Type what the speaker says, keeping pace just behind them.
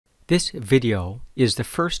This video is the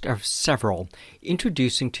first of several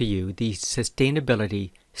introducing to you the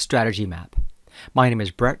Sustainability Strategy Map. My name is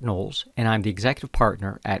Brett Knowles and I'm the Executive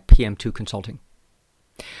Partner at PM2 Consulting.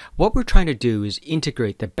 What we're trying to do is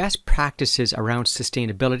integrate the best practices around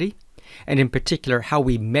sustainability, and in particular how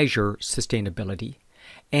we measure sustainability,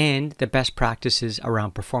 and the best practices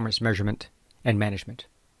around performance measurement and management.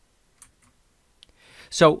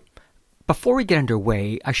 So, before we get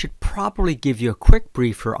underway, I should probably give you a quick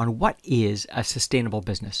briefer on what is a sustainable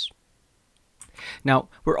business. Now,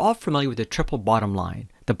 we're all familiar with the triple bottom line,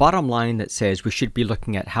 the bottom line that says we should be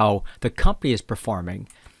looking at how the company is performing,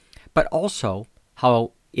 but also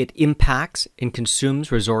how it impacts and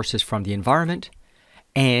consumes resources from the environment,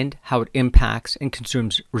 and how it impacts and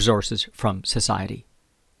consumes resources from society.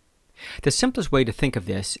 The simplest way to think of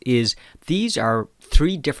this is these are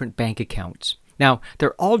three different bank accounts. Now,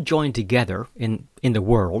 they're all joined together in the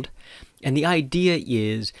world, and the idea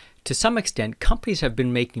is, to some extent, companies have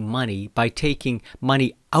been making money by taking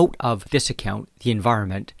money out of this account, the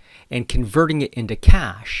environment, and converting it into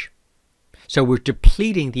cash. So we're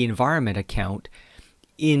depleting the environment account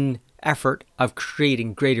in effort of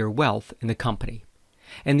creating greater wealth in the company.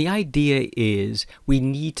 And the idea is we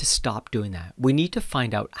need to stop doing that. We need to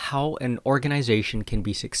find out how an organization can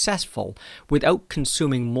be successful without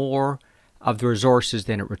consuming more of the resources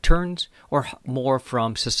than it returns, or more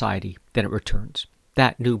from society than it returns.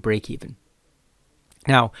 That new break-even.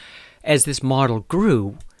 Now, as this model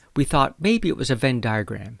grew, we thought maybe it was a Venn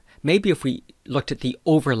diagram. Maybe if we looked at the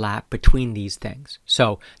overlap between these things.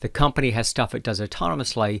 So the company has stuff it does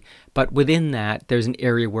autonomously, but within that, there's an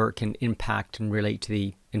area where it can impact and relate to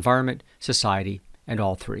the environment, society, and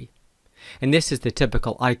all three. And this is the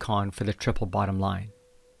typical icon for the triple bottom line.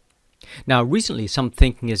 Now, recently, some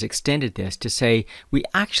thinking has extended this to say we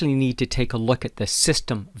actually need to take a look at the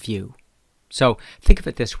system view. So think of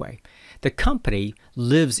it this way. The company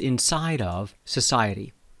lives inside of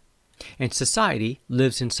society, and society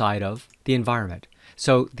lives inside of the environment.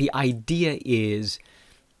 So the idea is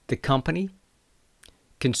the company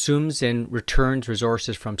consumes and returns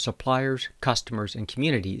resources from suppliers, customers, and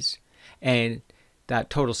communities, and that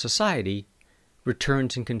total society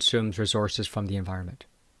returns and consumes resources from the environment.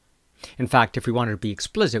 In fact, if we wanted to be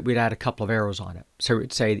explicit, we'd add a couple of arrows on it. So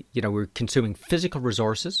we'd say, we're consuming physical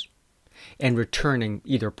resources and returning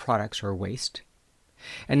either products or waste.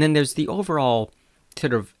 And then there's the overall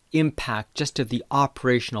sort of impact just of the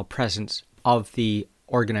operational presence of the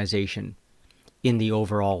organization in the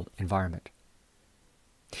overall environment.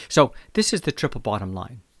 So this is the triple bottom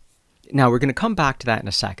line. Now we're going to come back to that in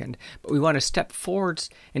a second, but we want to step forwards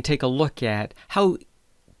and take a look at how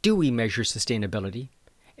do we measure sustainability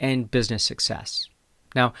and business success.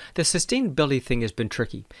 Now, the sustainability thing has been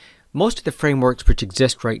tricky. Most of the frameworks which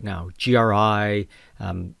exist right now, GRI,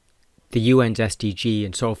 the UN's SDG,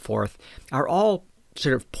 and so forth, are all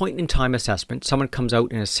sort of point-in-time assessments. Someone comes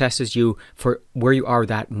out and assesses you for where you are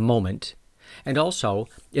that moment, and also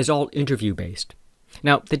is all interview-based.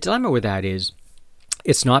 Now, the dilemma with that is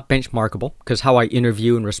it's not benchmarkable, because how I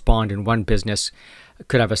interview and respond in one business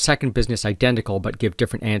could have a second business identical but give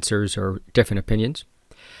different answers or different opinions.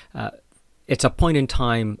 It's a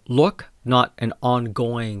point-in-time look, not an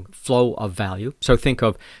ongoing flow of value. So think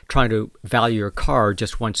of trying to value your car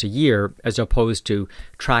just once a year as opposed to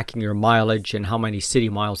tracking your mileage and how many city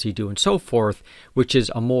miles you do and so forth, which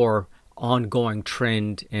is a more ongoing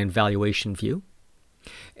trend and valuation view.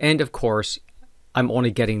 And of course, I'm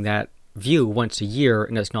only getting that view once a year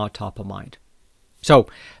and it's not top of mind. So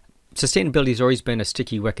sustainability has always been a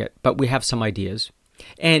sticky wicket, but we have some ideas.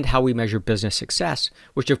 And how we measure business success,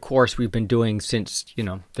 which of course we've been doing since,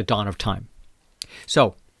 the dawn of time.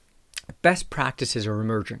 So, best practices are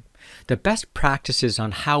emerging. The best practices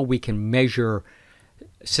on how we can measure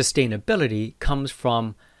sustainability comes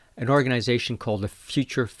from an organization called the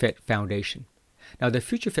Future Fit Foundation. Now, the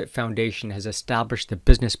Future Fit Foundation has established the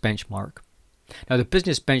business benchmark. Now, the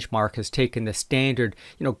business benchmark has taken the standard,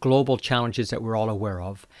 global challenges that we're all aware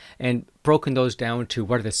of and broken those down to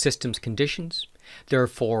what are the systems conditions,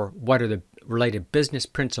 therefore, what are the related business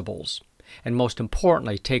principles, and most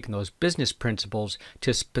importantly, taking those business principles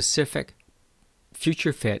to specific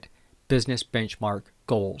future fit business benchmark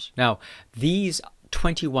goals. Now, these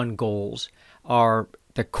 21 goals are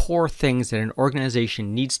the core things that an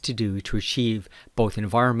organization needs to do to achieve both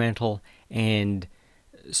environmental and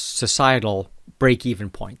societal break-even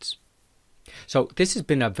points. So this has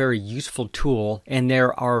been a very useful tool, and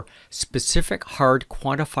there are specific, hard,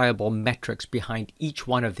 quantifiable metrics behind each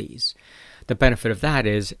one of these. The benefit of that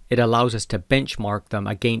is it allows us to benchmark them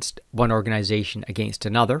against one organization against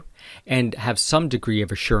another and have some degree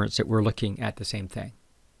of assurance that we're looking at the same thing.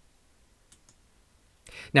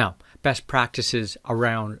 Now, best practices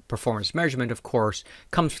around performance measurement, of course,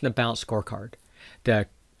 comes from the Balanced Scorecard. The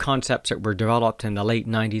concepts that were developed in the late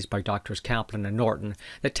 90s by Drs. Kaplan and Norton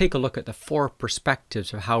that take a look at the 4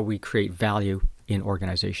 perspectives of how we create value in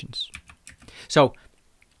organizations. So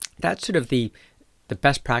that's sort of the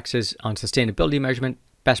best practices on sustainability measurement,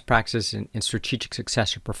 best practices in strategic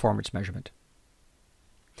success or performance measurement.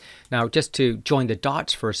 Now, just to join the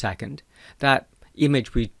dots for a second, that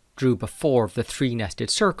image we drew before of the 3 nested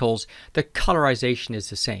circles, the colorization is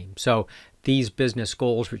the same. So these business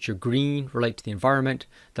goals, which are green, relate to the environment,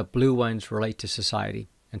 the blue ones relate to society,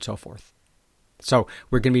 and so forth. So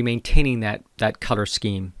we're going to be maintaining that color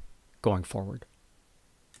scheme going forward.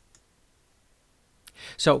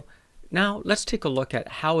 So now let's take a look at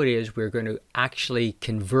how it is we're going to actually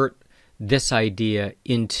convert this idea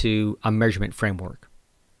into a measurement framework.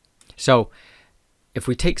 So if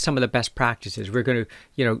we take some of the best practices, we're going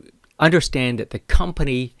to, understand that the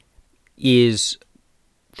company is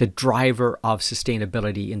the driver of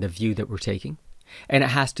sustainability in the view that we're taking. And it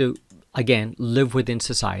has to, again, live within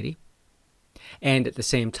society. And at the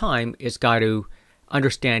same time, it's got to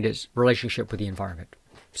understand its relationship with the environment.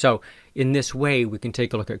 So in this way, we can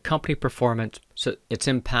take a look at company performance, so its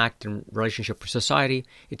impact in relationship with society,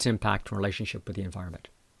 its impact in relationship with the environment.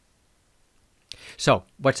 So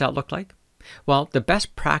what's that look like? Well, the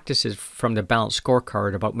best practices from the Balanced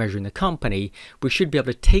Scorecard about measuring the company, we should be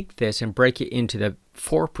able to take this and break it into the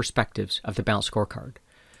 4 perspectives of the Balanced Scorecard.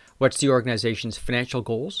 What's the organization's financial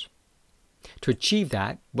goals? To achieve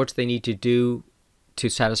that, what do they need to do to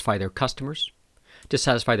satisfy their customers? To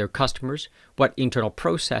satisfy their customers, what internal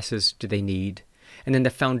processes do they need? And then the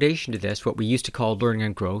foundation to this, what we used to call learning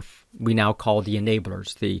and growth, we now call the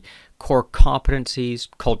enablers, the core competencies,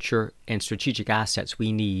 culture, and strategic assets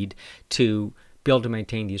we need to build and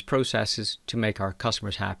maintain these processes to make our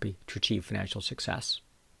customers happy, to achieve financial success.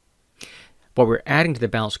 What we're adding to the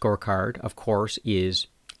Balanced Scorecard, of course, is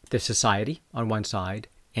the society on one side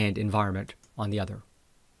and environment on the other.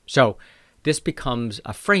 So this becomes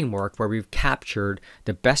a framework where we've captured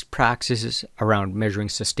the best practices around measuring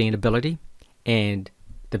sustainability and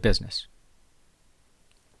the business.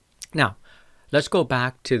 Now, let's go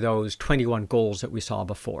back to those 21 goals that we saw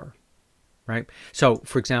before, right? So,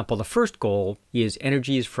 for example, the first goal is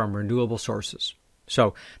energy is from renewable sources.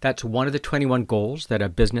 So that's one of the 21 goals that a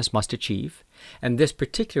business must achieve. And this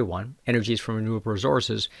particular one, energy is from renewable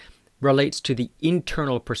resources, relates to the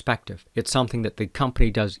internal perspective. It's something that the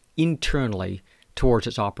company does internally towards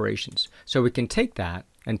its operations. So we can take that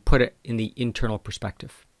and put it in the internal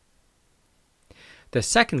perspective. The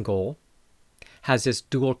second goal has this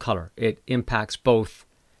dual color. It impacts both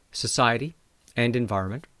society and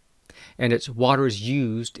environment, and it's water is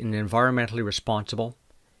used in an environmentally responsible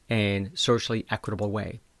and socially equitable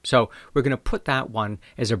way. So we're going to put that one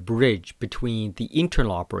as a bridge between the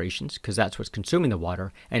internal operations, because that's what's consuming the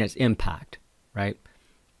water, and its impact, right,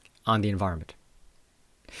 on the environment.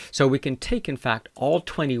 So we can take, in fact, all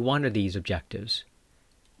 21 of these objectives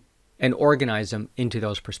and organize them into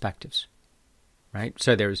those perspectives. Right?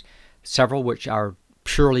 So there's several which are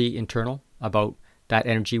purely internal about that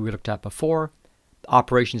energy we looked at before.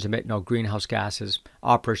 Operations emit no greenhouse gases.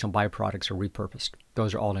 Operational byproducts are repurposed.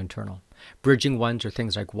 Those are all internal. Bridging ones are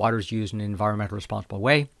things like water is used in an environmentally responsible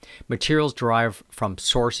way. Materials derived from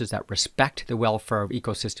sources that respect the welfare of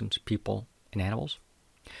ecosystems, people, and animals.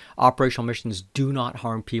 Operational missions do not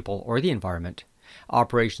harm people or the environment.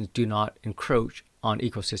 Operations do not encroach on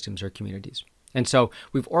ecosystems or communities. And so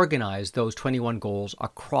we've organized those 21 goals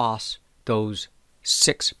across those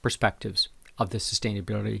 6 perspectives of the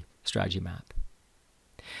sustainability strategy map.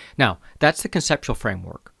 Now, that's the conceptual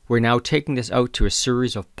framework. We're now taking this out to a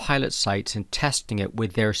series of pilot sites and testing it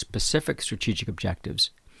with their specific strategic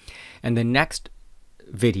objectives. And the next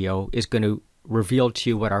video is going to reveal to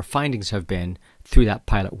you what our findings have been through that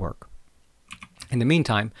pilot work. In the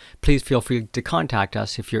meantime, please feel free to contact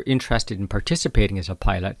us if you're interested in participating as a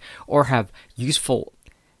pilot or have useful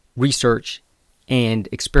research and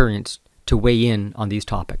experience to weigh in on these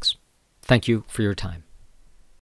topics. Thank you for your time.